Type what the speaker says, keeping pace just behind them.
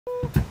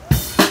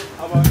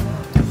Aber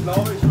ich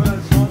glaube, ich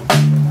würde schon.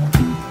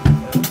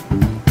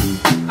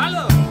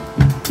 Hallo!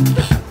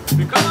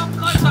 Willkommen am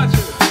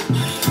Kreuzfahrtschiff!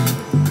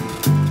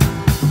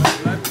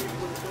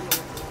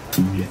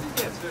 Wir sind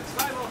jetzt für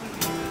 2 Wochen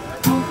hier.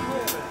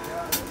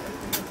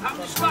 Haben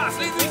Sie Spaß,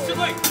 lehnen Sie sich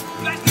zurück!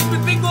 Gleich geht's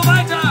mit Bingo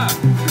weiter!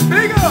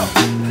 Bingo!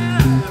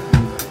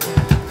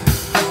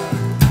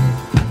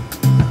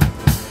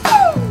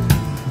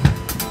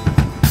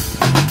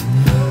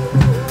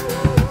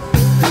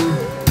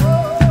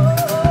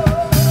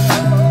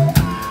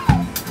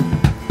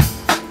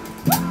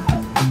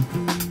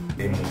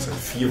 Wir nehmen uns seit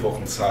 4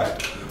 Wochen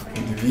Zeit,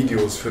 um die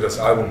Videos für das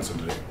Album zu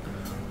drehen.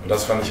 Und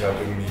das fand ich halt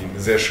irgendwie eine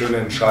sehr schöne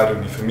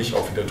Entscheidung, die für mich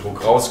auch wieder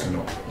Druck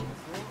rausgenommen hat.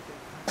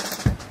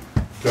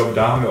 Ich glaube,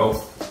 da haben wir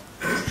auch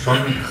schon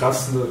eine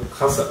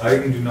krasse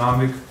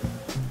Eigendynamik,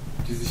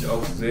 die sich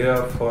auch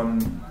sehr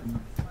von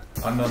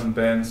anderen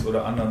Bands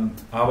oder anderen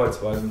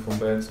Arbeitsweisen von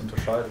Bands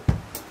unterscheidet.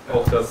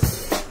 Auch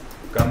das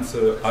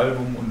ganze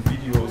Album und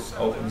Videos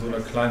auch in so einer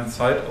kleinen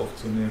Zeit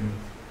aufzunehmen.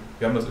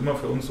 Wir haben das immer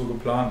für uns so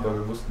geplant, weil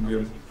wir wussten,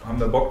 wir haben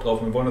da Bock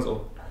drauf und wir wollen das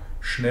auch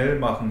schnell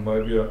machen,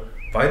 weil wir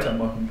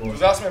weitermachen wollen. Du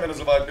sagst mir, wenn du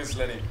soweit bist,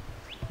 Lenny.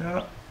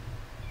 Ja.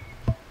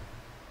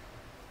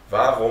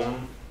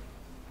 Warum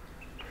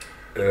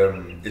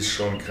ist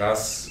schon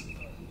krass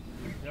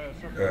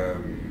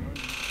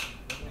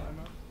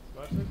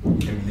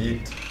im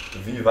Lied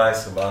Wie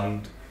weiße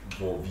Wand,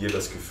 wo wir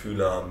das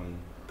Gefühl haben,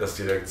 dass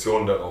die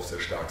Reaktionen darauf sehr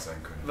stark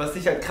sein können. Was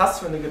ich halt krass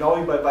finde, genau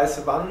wie bei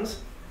Weiße Wand,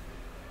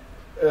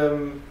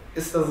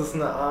 ist, dass es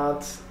eine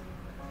Art,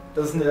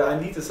 dass es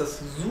ein Lied ist, das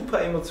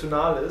super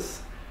emotional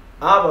ist,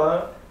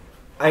 aber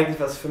eigentlich,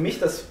 was für mich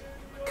das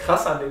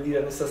Krasse an den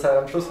Liedern ist, dass er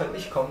am Schluss halt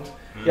nicht kommt.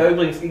 Ja,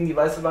 übrigens, gegen die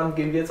weiße Wand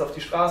gehen wir jetzt auf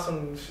die Straße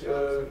und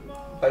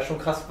bei schon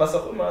krass, was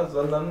auch immer,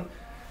 sondern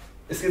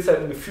es gibt halt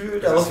ein Gefühl,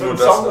 daraus wird ein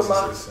Song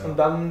gemacht und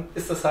dann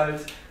ist das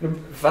halt,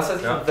 was weiß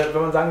ich,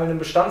 wenn man sagen will, eine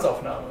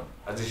Bestandsaufnahme.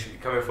 Also ich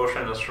kann mir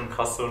vorstellen, dass schon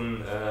krass so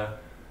ein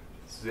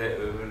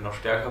noch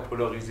stärker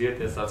polarisiert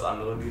ist als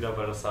andere Lieder,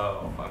 weil das da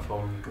auch einfach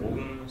um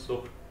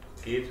Drogensucht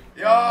geht.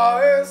 Ja,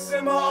 ist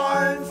immer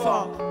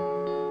einfach.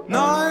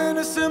 Nein,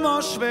 ist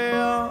immer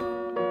schwer.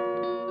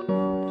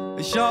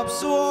 Ich hab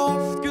so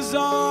oft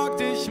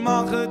gesagt, ich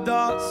mache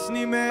das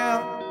nie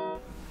mehr.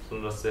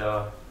 So, dass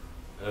sehr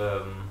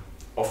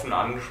offen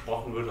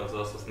angesprochen wird, also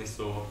dass das nicht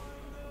so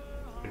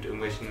mit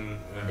irgendwelchen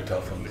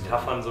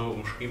Metaphern so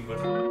umschrieben wird.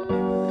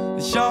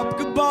 Ich hab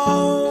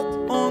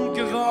gebaut und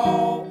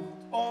geraucht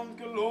und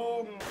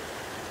gelogen.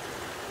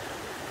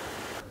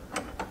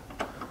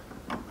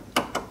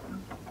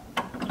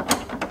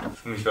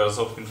 Für mich war das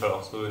auf jeden Fall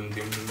auch so in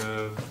dem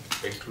Sinne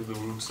Back to the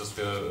Roots, dass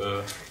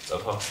wir jetzt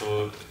einfach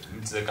so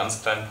mit dieser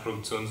ganz kleinen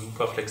Produktion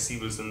super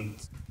flexibel sind.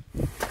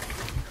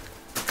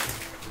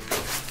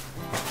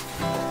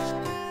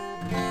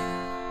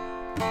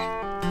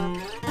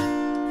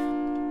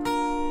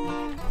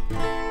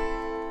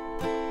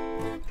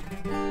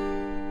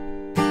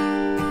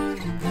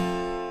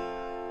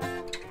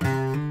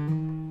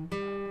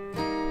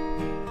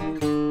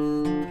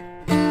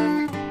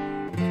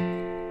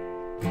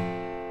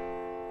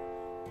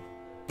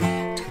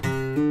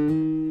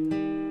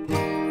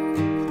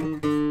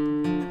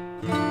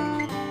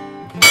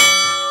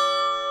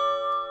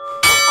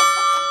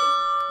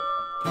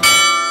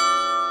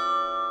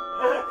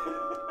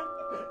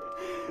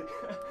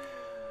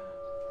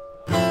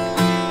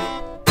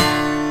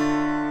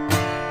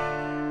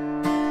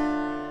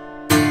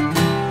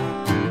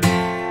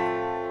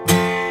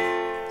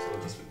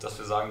 Dass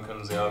wir sagen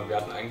können, so, ja, wir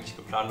hatten eigentlich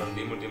geplant, an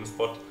dem und dem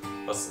Spot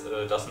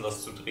das und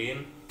das zu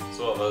drehen,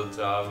 so, aber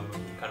da,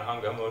 keine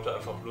Ahnung, wir haben heute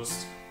einfach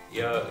Lust,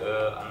 eher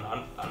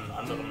an einen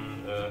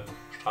anderen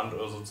Strand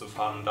oder so zu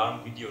fahren und da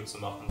ein Video zu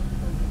machen.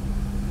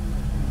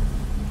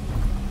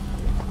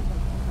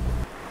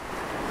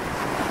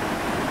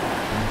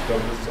 Ich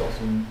glaube, das ist auch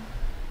so ein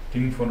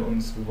Ding von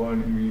uns. Wir wollen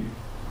irgendwie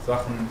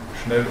Sachen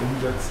schnell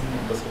umsetzen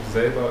und das auch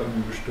selber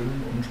irgendwie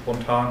bestimmen und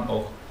spontan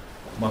auch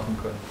machen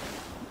können.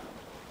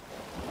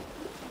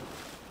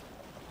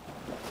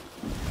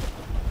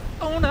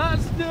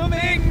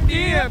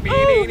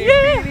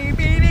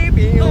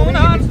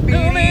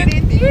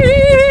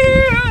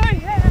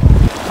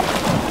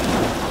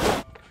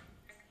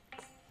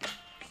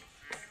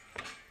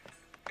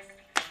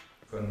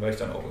 Weil ich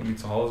dann auch irgendwie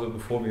zu Hause,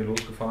 bevor wir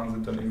losgefahren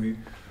sind, dann irgendwie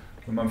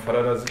mit meinem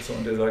Vater da sitze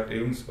und der sagt, ey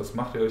Jungs, was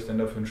macht ihr euch denn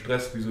da für einen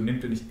Stress? Wieso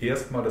nehmt ihr nicht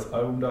erstmal das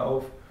Album da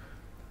auf,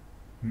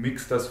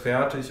 mixt das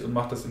fertig und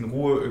macht das in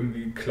Ruhe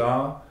irgendwie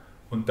klar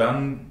und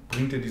dann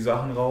bringt ihr die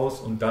Sachen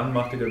raus und dann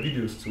macht ihr da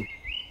Videos zu.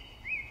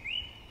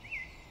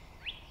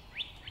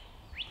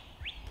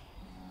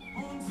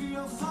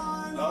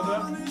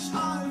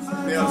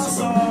 Ja,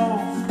 super.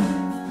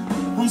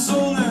 Und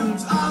so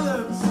nimmt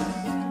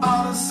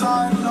alles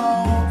seinen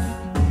Lauf.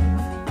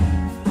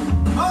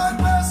 Mein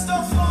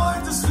bester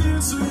Freund ist viel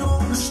zu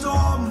jung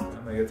gestorben. Wir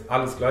haben ja jetzt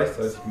alles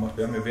gleichzeitig gemacht.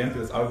 Wir haben ja, während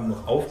wir das Album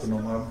noch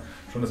aufgenommen haben,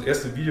 schon das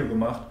erste Video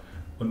gemacht.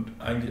 Und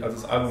eigentlich, als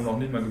das Album noch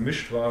nicht mal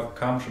gemischt war,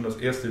 kam schon das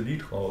erste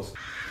Lied raus.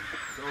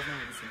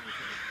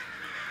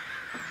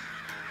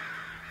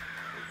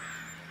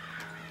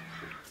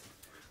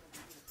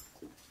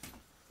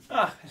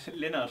 Ach,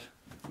 Lennart,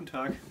 guten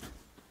Tag.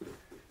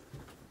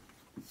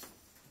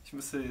 Ich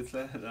müsste jetzt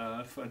leider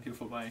da von hier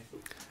vorbei.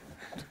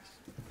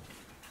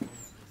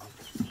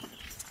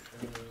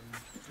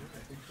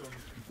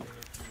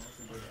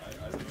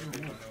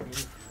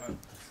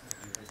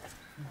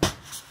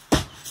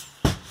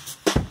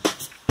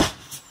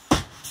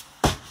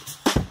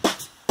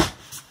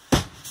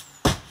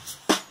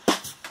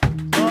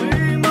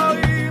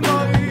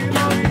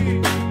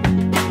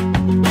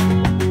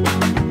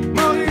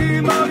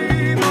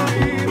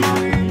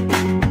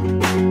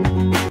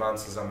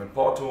 Zusammen in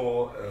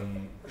Porto,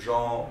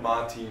 Jean,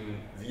 Martin,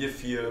 wir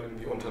vier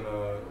irgendwie unter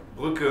einer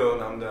Brücke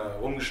und haben da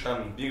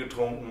rumgestanden und Bier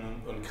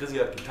getrunken und Chrissy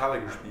hat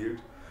Gitarre gespielt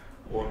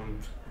und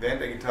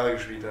während er Gitarre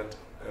gespielt hat,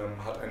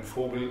 hat ein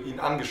Vogel ihn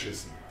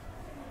angeschissen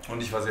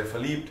und ich war sehr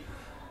verliebt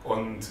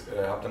und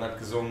habe dann halt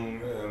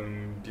gesungen,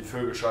 die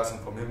Vögel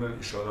scheißen vom Himmel,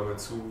 ich schaue dabei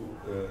zu,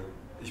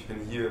 ich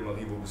bin hier,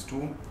 Marie, wo bist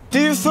du?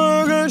 Die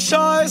Vögel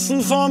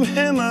scheißen vom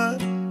Himmel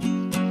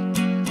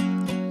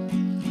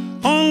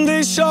und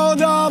ich schau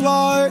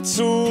dabei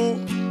zu.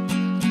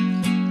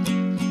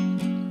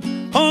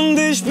 Und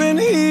ich bin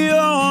hier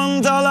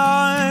und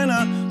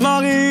alleine.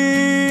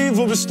 Marie,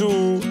 wo bist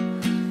du?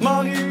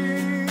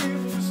 Marie,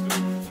 wo bist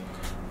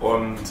du?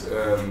 Und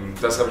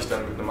das habe ich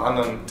dann mit einem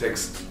anderen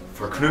Text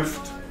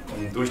verknüpft.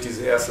 Und durch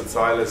diese erste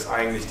Zeile ist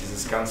eigentlich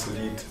dieses ganze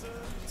Lied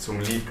zum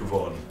Lied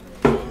geworden.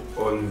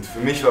 Und für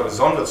mich war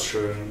besonders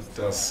schön,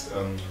 dass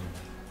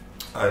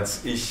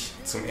als ich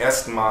zum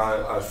ersten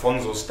Mal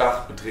Alfonsos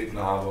Dach betreten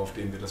habe, auf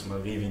dem wir das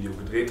Marie-Video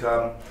gedreht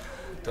haben,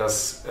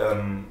 dass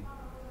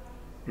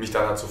mich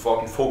dann halt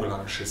sofort ein Vogel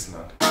angeschissen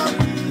hat.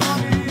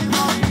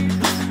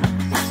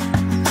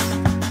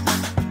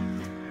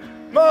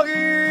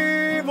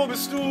 Marie, wo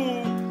bist du?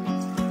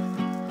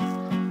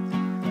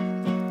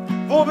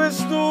 Wo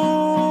bist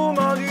du,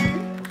 Marie?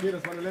 Okay,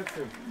 das war der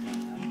letzte.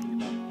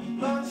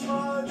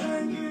 Manchmal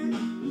denke ich,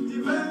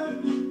 die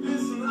Welt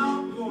ist ein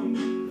Abgrund.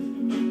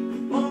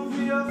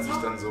 Als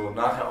ich dann so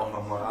nachher auch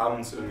nochmal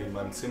abends irgendwie in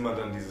meinem Zimmer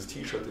dann dieses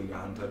T-Shirt in der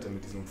Hand hatte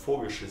mit diesem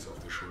Vogelschiss auf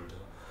der Schulter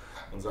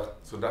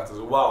und dachte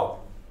so, wow,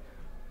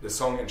 der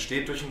Song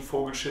entsteht durch einen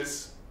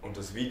Vogelschiss und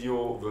das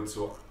Video wird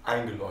so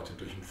eingeläutet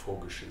durch einen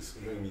Vogelschiss.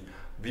 Und irgendwie,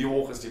 wie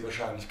hoch ist die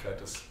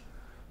Wahrscheinlichkeit,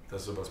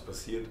 dass sowas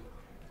passiert?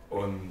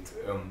 Und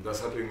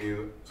das hat irgendwie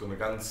so eine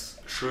ganz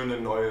schöne,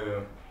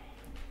 neue,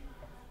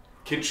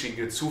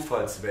 kitschige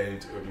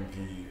Zufallswelt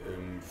irgendwie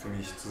für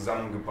mich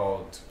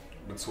zusammengebaut,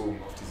 bezogen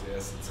auf diese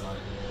erste Zeit.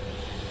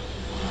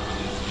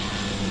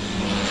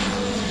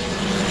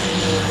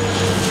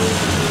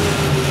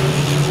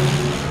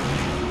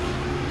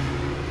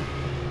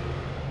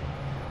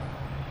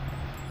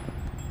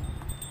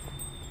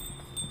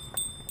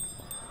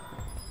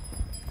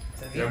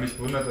 Ja, mich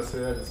wundert das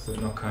sehr, dass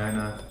noch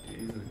keiner die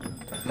Esel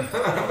genannt.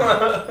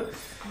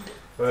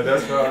 Weil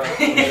das war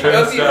die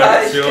schönste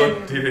Aktion,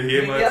 die wir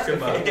jemals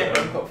gemacht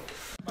haben.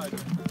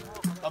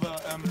 Aber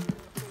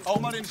auch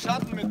mal den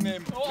Schatten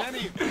mitnehmen.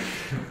 Lenny!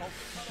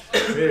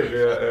 Nee,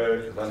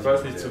 ich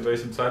weiß nicht, zu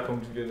welchem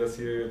Zeitpunkt wir das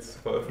hier jetzt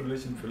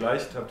veröffentlichen.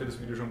 Vielleicht habt ihr das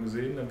Video schon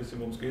gesehen, ein bisschen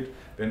worum es geht.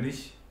 Wenn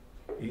nicht,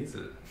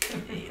 Esel.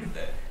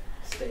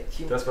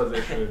 Das war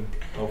sehr schön,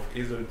 auf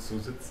Esel zu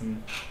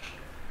sitzen.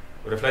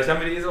 Oder vielleicht haben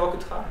wir die Esel auch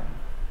getragen.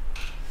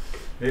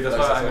 Nee, das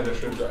war einer der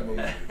schönsten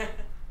Momente.